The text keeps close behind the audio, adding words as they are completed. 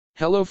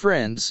Hello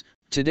friends,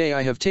 today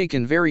I have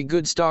taken very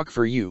good stock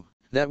for you,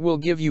 that will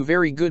give you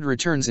very good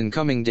returns in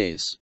coming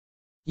days.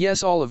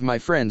 Yes, all of my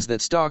friends,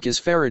 that stock is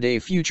Faraday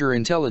Future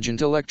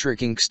Intelligent Electric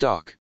Inc.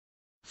 stock.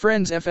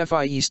 Friends,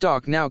 FFIE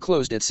stock now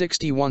closed at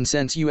 61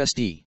 cents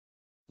USD.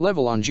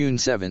 Level on June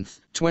 7,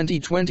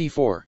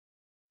 2024.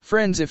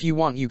 Friends, if you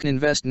want, you can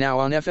invest now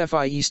on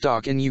FFIE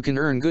stock and you can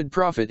earn good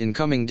profit in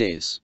coming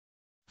days.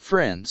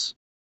 Friends,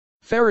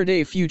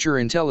 Faraday Future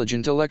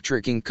Intelligent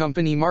Electric Inc.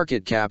 company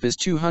market cap is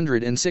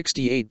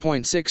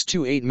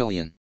 $268.628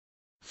 million.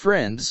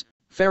 Friends,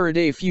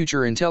 Faraday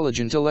Future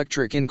Intelligent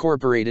Electric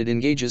Incorporated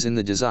engages in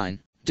the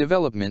design,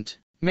 development,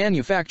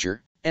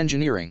 manufacture,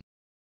 engineering,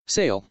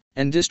 sale,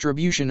 and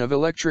distribution of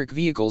electric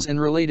vehicles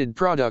and related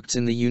products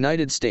in the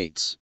United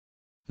States.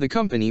 The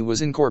company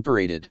was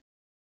incorporated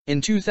in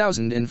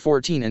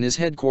 2014 and is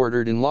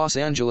headquartered in Los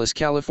Angeles,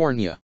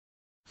 California.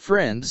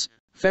 Friends,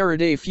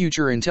 Faraday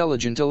Future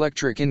Intelligent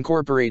Electric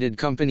Incorporated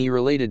company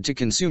related to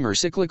consumer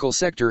cyclical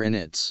sector and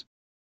it's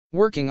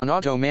working on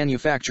auto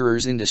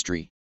manufacturers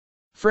industry.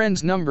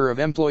 Friends, number of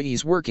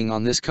employees working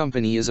on this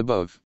company is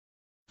above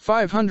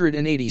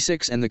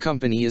 586 and the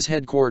company is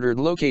headquartered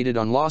located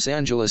on Los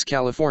Angeles,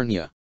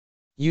 California,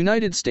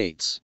 United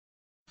States.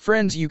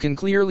 Friends, you can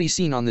clearly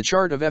seen on the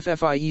chart of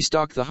FFIE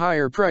stock the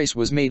higher price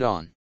was made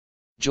on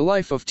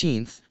July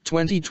 15,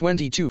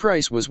 2022.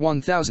 Price was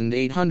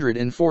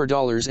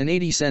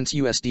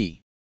 $1,804.80 USD.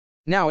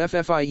 Now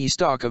FFIE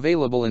stock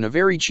available in a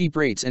very cheap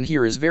rates, and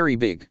here is very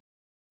big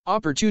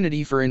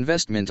opportunity for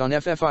investment on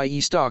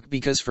FFIE stock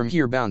because from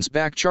here bounce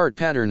back chart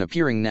pattern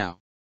appearing now.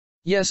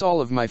 Yes,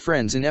 all of my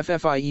friends, in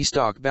FFIE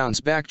stock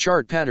bounce back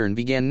chart pattern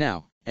began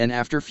now, and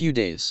after few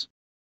days,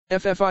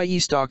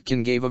 FFIE stock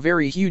can give a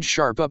very huge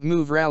sharp up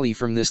move rally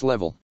from this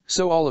level.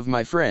 So all of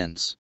my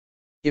friends,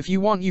 if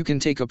you want, you can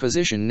take a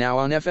position now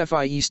on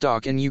FFIE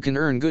stock and you can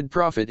earn good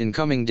profit in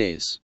coming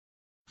days.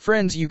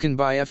 Friends, you can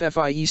buy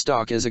FFIE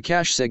stock as a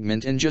cash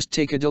segment and just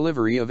take a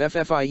delivery of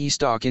FFIE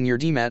stock in your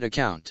demat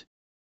account.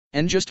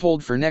 And just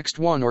hold for next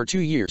 1 or 2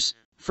 years.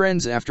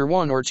 Friends, after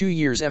 1 or 2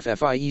 years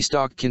FFIE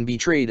stock can be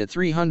traded at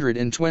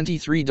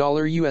 $323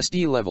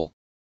 USD level.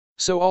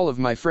 So all of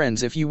my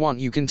friends, if you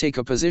want, you can take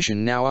a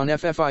position now on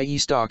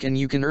FFIE stock and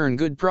you can earn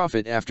good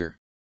profit after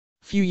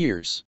few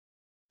years.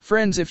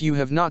 Friends, if you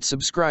have not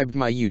subscribed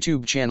my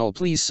YouTube channel,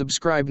 please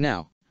subscribe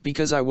now,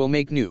 because I will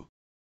make new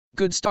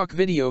good stock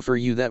video for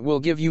you that will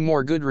give you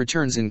more good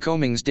returns in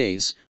coming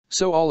days.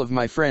 So all of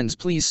my friends,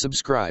 please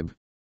subscribe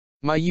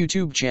my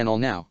YouTube channel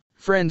now.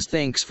 Friends,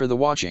 thanks for the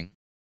watching.